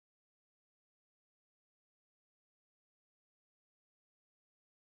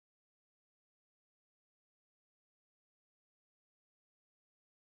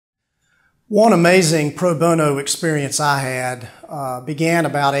One amazing pro bono experience I had began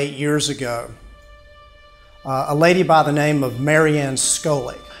about 8 years ago. A lady by the name of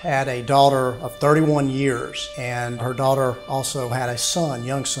McCallum had a daughter of 31 years, and her daughter also had a son,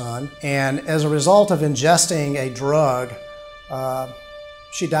 young son, and as a result of ingesting a drug,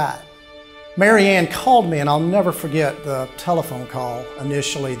 she died. Marianne called me, and I'll never forget the telephone call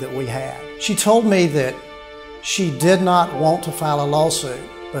initially that we had. She told me that she did not want to file a lawsuit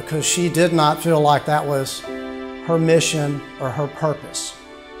because she did not feel like that was her mission or her purpose.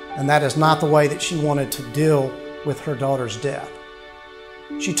 And that is not the way that she wanted to deal with her daughter's death.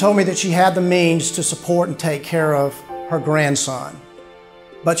 She told me that she had the means to support and take care of her grandson,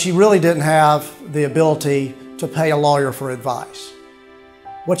 but she really didn't have the ability to pay a lawyer for advice.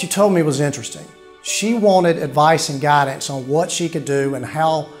 What she told me was interesting. She wanted advice and guidance on what she could do and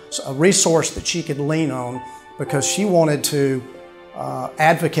how a resource that she could lean on, because she wanted to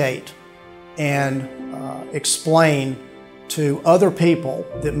advocate and explain to other people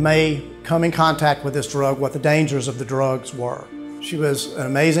that may come in contact with this drug what the dangers of the drugs were. She was an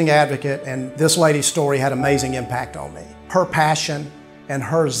amazing advocate, and this lady's story had amazing impact on me. Her passion and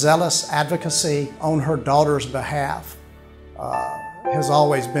her zealous advocacy on her daughter's behalf has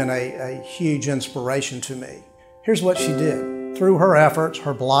always been a huge inspiration to me. Here's what she did. Through her efforts,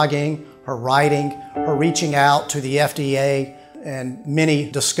 her blogging, her writing, her reaching out to the FDA, and many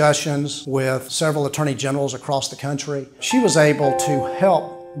discussions with several attorney generals across the country, she was able to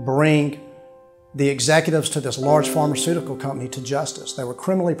help bring the executives to this large pharmaceutical company to justice. They were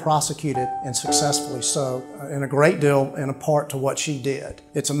criminally prosecuted, and successfully so, in a great deal in a part to what she did.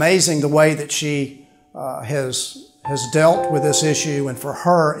 It's amazing the way that she has dealt with this issue, and for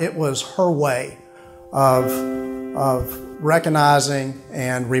her, it was her way of recognizing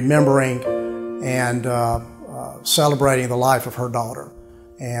and remembering and celebrating the life of her daughter.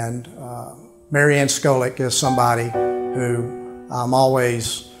 And McCallum is somebody who I'm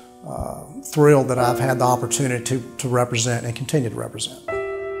always thrilled that I've had the opportunity to represent and continue to represent.